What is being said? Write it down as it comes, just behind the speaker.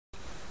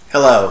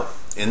Hello,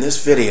 in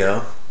this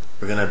video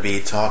we're going to be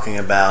talking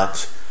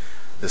about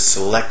the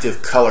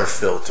selective color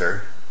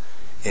filter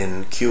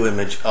in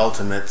Qimage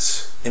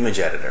Ultimate's image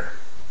editor.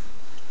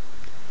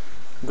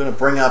 I'm going to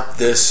bring up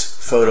this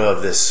photo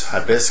of this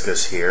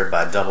hibiscus here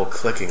by double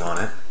clicking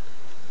on it.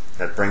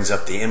 That brings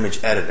up the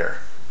image editor.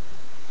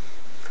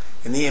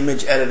 In the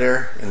image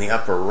editor in the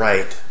upper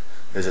right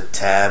there's a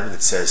tab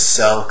that says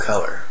Cell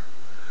Color.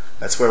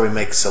 That's where we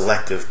make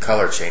selective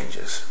color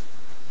changes.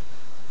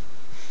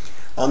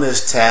 On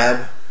this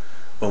tab,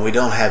 when we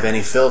don't have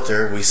any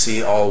filter, we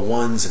see all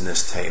ones in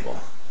this table.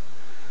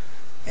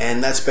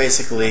 And that's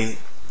basically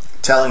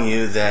telling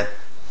you that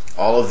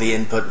all of the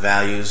input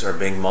values are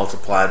being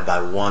multiplied by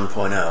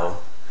 1.0,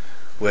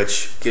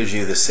 which gives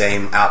you the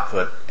same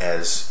output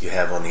as you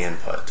have on the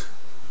input.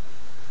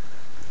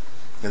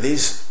 Now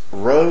these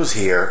rows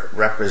here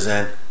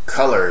represent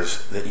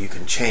colors that you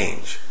can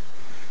change,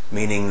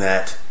 meaning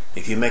that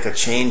if you make a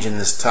change in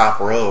this top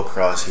row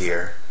across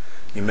here,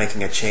 you're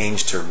making a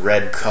change to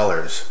red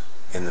colors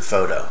in the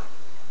photo.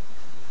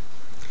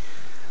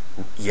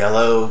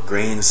 Yellow,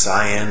 green,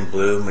 cyan,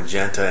 blue,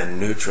 magenta, and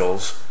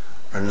neutrals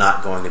are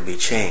not going to be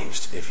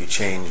changed if you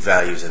change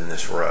values in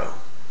this row.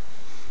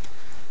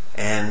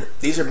 And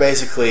these are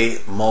basically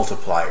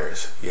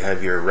multipliers. You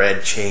have your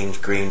red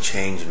change, green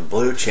change, and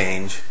blue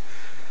change,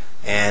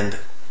 and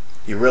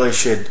you really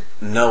should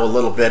know a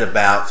little bit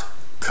about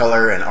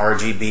color and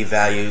RGB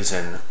values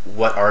and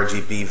what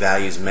RGB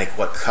values make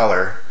what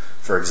color.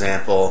 For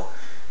example,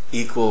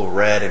 equal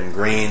red and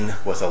green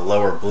with a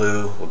lower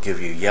blue will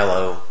give you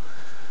yellow.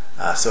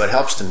 So it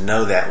helps to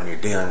know that when you're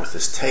dealing with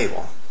this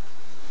table.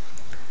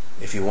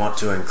 If you want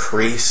to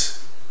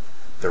increase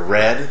the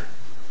red,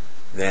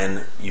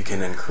 then you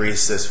can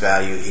increase this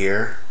value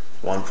here.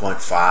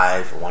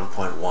 1.5 or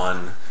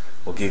 1.1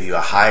 will give you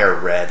a higher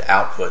red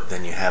output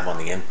than you have on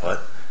the input.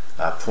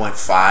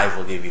 0.5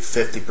 will give you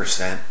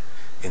 50%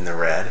 in the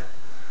red,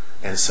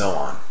 and so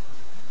on.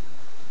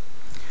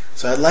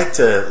 So I'd like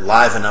to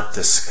liven up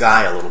the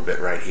sky a little bit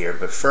right here,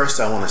 but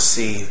first I want to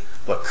see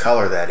what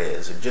color that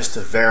is. And just to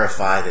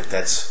verify that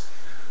that's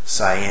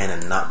cyan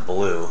and not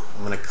blue,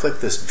 I'm going to click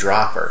this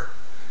dropper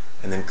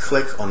and then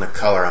click on the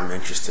color I'm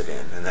interested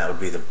in, and that would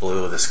be the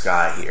blue of the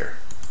sky here.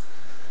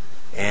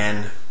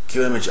 And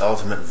Qimage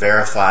Ultimate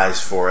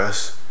verifies for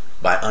us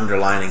by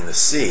underlining the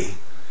C,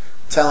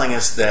 telling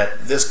us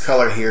that this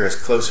color here is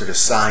closer to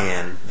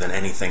cyan than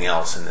anything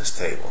else in this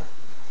table.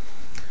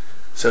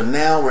 So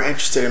now we're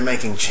interested in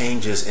making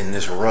changes in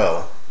this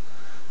row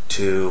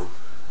to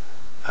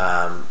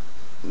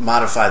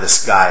modify the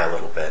sky a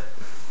little bit.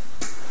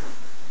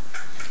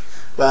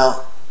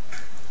 Well,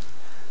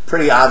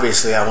 pretty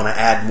obviously I want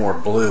to add more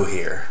blue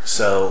here.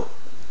 So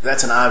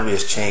that's an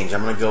obvious change.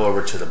 I'm going to go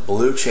over to the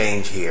blue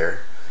change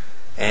here,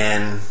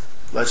 and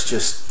let's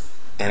just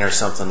enter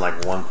something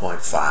like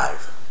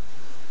 1.5.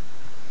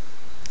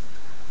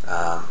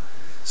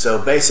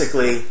 So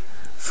basically,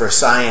 for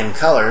cyan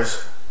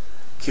colors,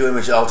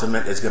 Qimage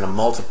Ultimate is going to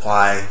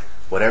multiply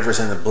whatever's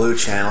in the blue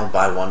channel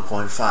by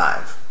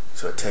 1.5.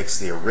 So it takes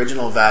the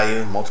original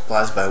value,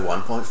 multiplies by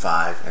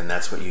 1.5, and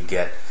that's what you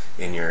get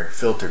in your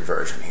filtered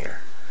version here.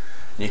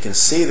 And you can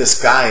see the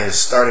sky is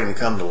starting to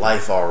come to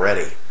life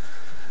already.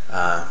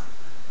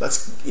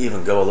 Let's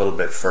even go a little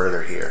bit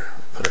further here.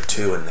 Put a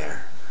 2 in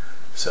there.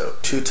 So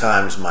 2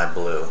 times my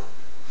blue.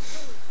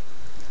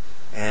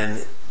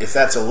 And if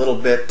that's a little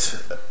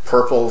bit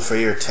purple for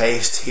your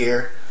taste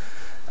here,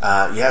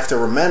 you have to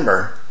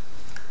remember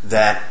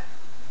that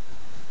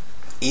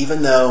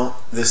even though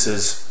this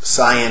is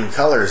cyan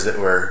colors that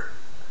we're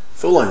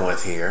fooling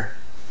with here,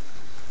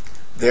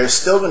 there's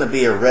still going to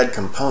be a red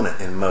component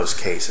in most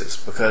cases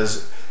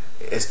because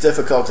it's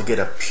difficult to get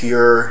a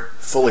pure,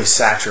 fully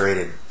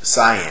saturated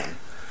cyan.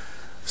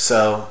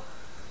 So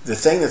the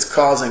thing that's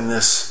causing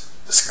this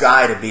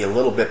sky to be a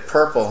little bit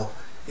purple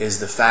is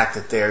the fact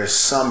that there's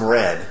some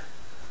red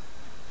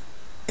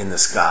in the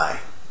sky.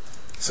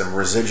 Some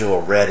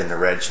residual red in the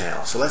red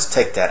channel. So let's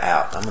take that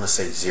out. I'm going to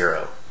say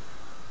 0.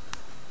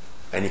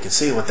 And you can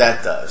see what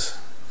that does.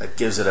 That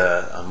gives it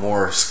a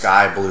more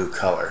sky blue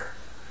color.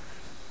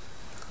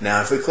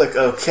 Now if we click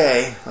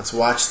OK, let's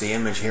watch the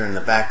image here in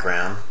the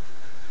background.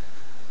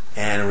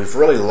 And we've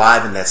really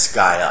livened that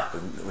sky up.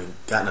 We've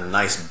gotten a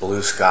nice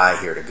blue sky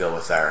here to go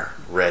with our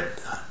red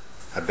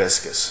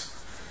hibiscus.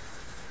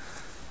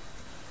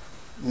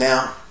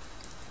 Now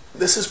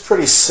this is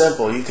pretty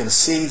simple. You can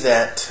see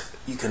that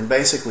you can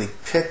basically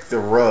pick the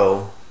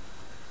row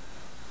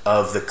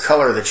of the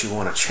color that you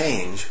want to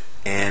change,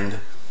 and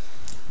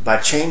by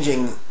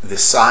changing the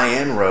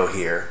cyan row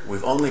here,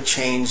 we've only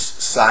changed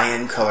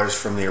cyan colors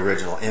from the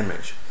original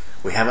image.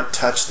 We haven't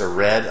touched the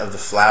red of the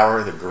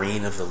flower, the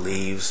green of the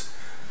leaves,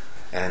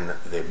 and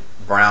the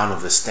brown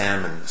of the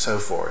stem, and so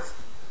forth.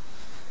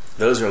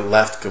 Those are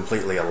left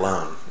completely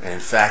alone. And in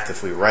fact,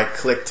 if we right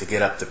click to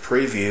get up the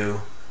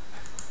preview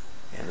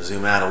and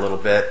zoom out a little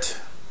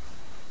bit,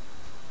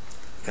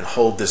 you can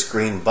hold this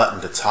green button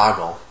to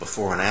toggle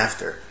before and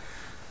after.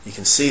 You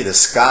can see the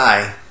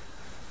sky,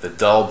 the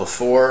dull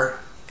before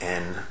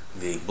and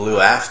the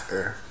blue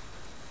after,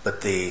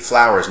 but the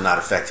flower is not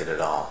affected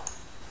at all.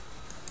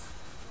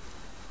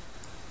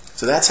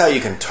 So that's how you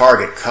can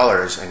target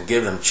colors and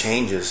give them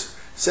changes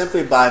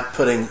simply by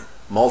putting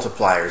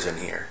multipliers in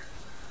here.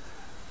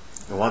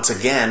 And once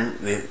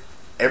again,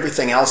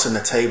 everything else in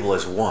the table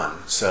is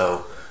 1.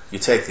 So you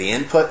take the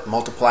input,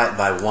 multiply it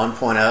by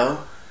 1.0,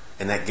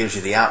 and that gives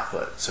you the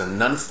output. So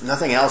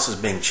nothing else is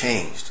being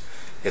changed.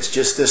 It's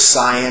just this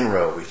cyan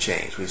row we've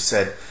changed. We've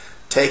said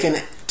take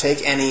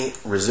any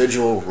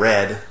residual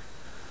red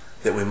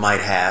that we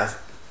might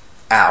have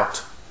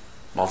out,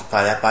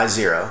 multiply that by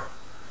 0,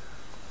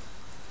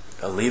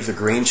 leave the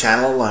green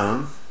channel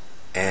alone,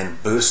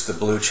 and boost the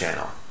blue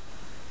channel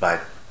by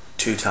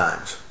 2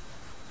 times.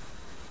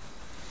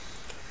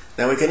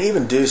 Now we can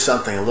even do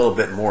something a little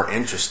bit more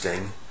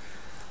interesting.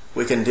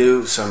 We can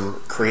do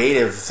some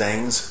creative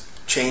things,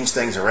 change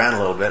things around a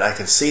little bit. I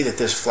can see that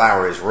this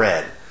flower is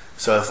red.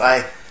 So if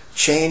I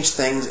change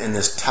things in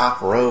this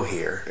top row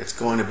here, it's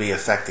going to be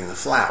affecting the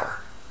flower.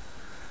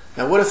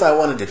 Now what if I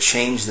wanted to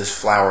change this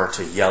flower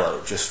to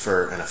yellow just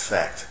for an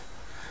effect?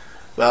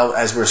 Well,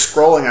 as we're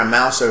scrolling our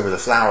mouse over the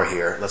flower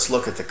here, let's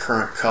look at the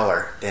current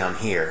color down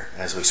here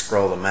as we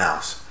scroll the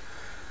mouse.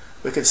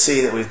 We could see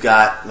that we've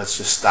got, let's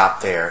just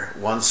stop there,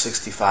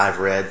 165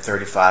 red,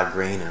 35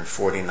 green, and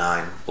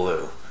 49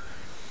 blue.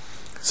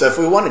 So if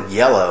we wanted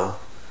yellow,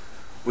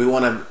 we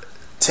want to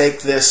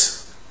take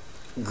this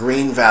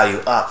green value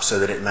up so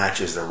that it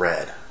matches the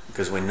red,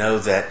 because we know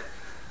that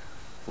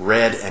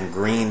red and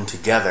green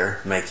together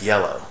make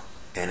yellow,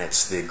 and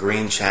it's the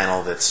green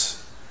channel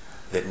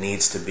that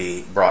needs to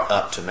be brought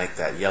up to make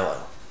that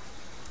yellow.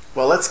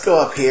 Well, let's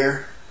go up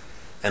here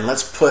and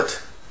let's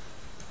put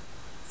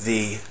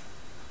the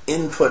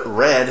input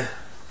red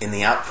in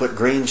the output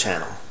green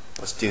channel.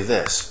 Let's do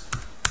this.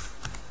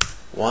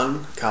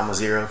 1,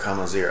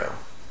 0, 0.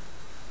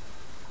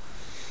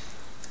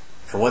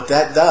 And what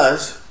that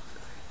does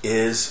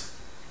is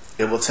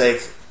it will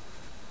take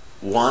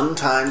 1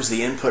 times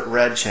the input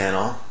red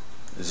channel,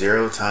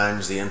 0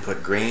 times the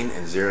input green,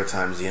 and 0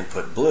 times the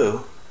input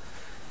blue,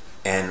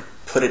 and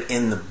put it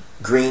in the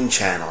green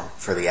channel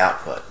for the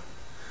output.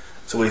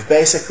 So we've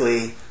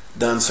basically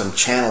done some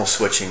channel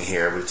switching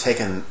here.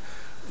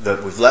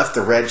 We've left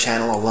the red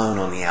channel alone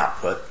on the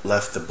output,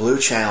 left the blue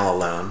channel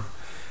alone,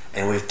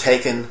 and we've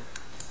taken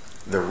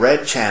the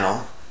red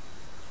channel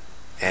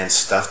and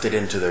stuffed it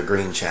into the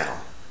green channel.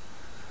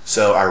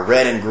 So our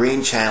red and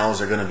green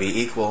channels are going to be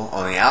equal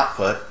on the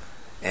output,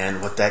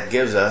 and what that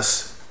gives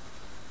us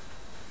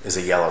is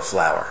a yellow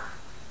flower.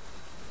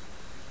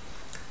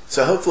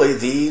 So hopefully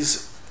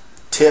these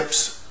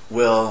tips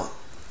will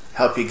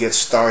help you get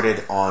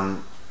started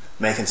on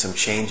making some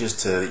changes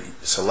to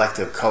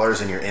selective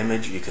colors in your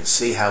image. You can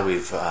see how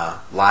we've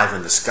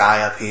livened the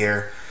sky up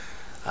here.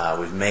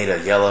 We've made a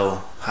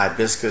yellow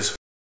hibiscus.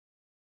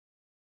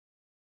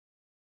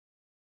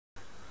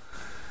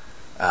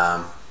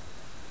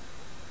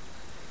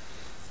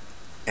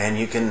 And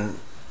you can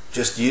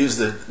just use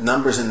the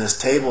numbers in this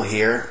table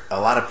here. A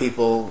lot of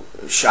people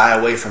shy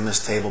away from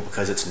this table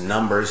because it's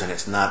numbers and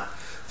it's not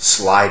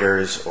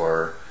sliders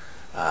or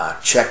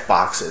check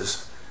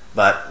boxes,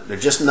 but they're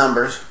just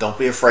numbers. Don't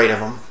be afraid of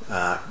them.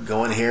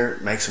 Go in here,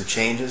 make some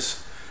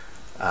changes,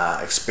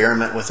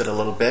 experiment with it a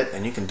little bit,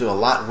 and you can do a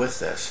lot with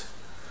this.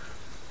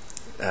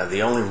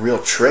 The only real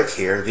trick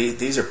here,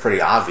 these are pretty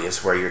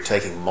obvious, where you're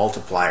taking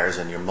multipliers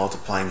and you're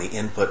multiplying the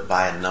input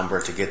by a number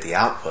to get the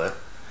output.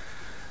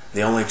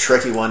 The only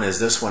tricky one is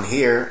this one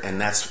here, and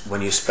that's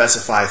when you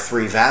specify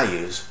 3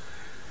 values,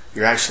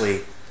 you're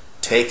actually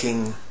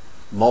taking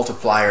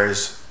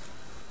multipliers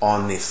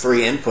on the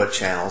 3 input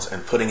channels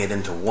and putting it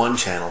into 1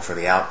 channel for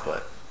the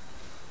output.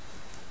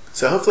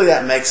 So hopefully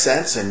that makes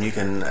sense, and you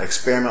can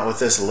experiment with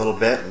this a little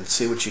bit and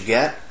see what you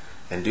get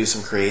and do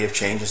some creative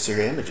changes to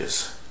your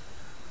images.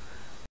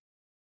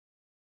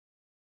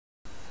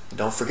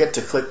 Don't forget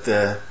to click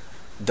the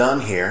done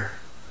here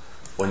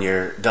when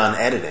you're done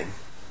editing,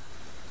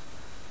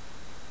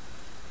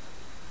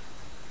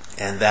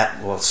 and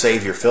that will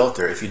save your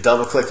filter. If you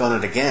double click on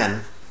it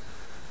again,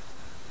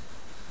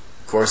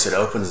 of course it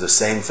opens the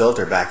same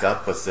filter back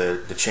up with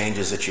the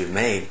changes that you've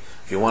made.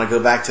 If you want to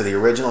go back to the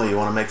original, you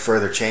want to make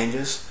further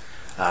changes,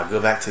 go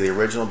back to the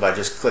original by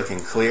just clicking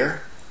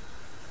clear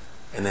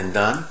and then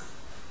done,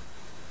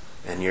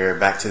 and you're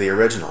back to the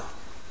original.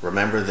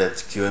 Remember that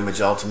Qimage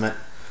Ultimate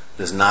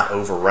does not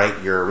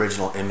overwrite your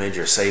original image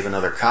or save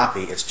another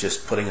copy. It's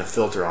just putting a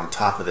filter on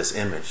top of this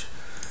image.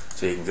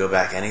 So you can go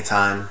back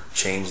anytime,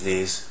 change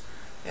these,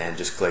 and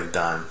just click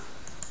done.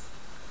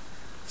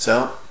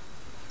 So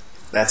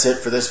that's it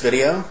for this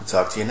video. I'll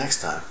talk to you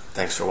next time.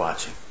 Thanks for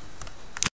watching.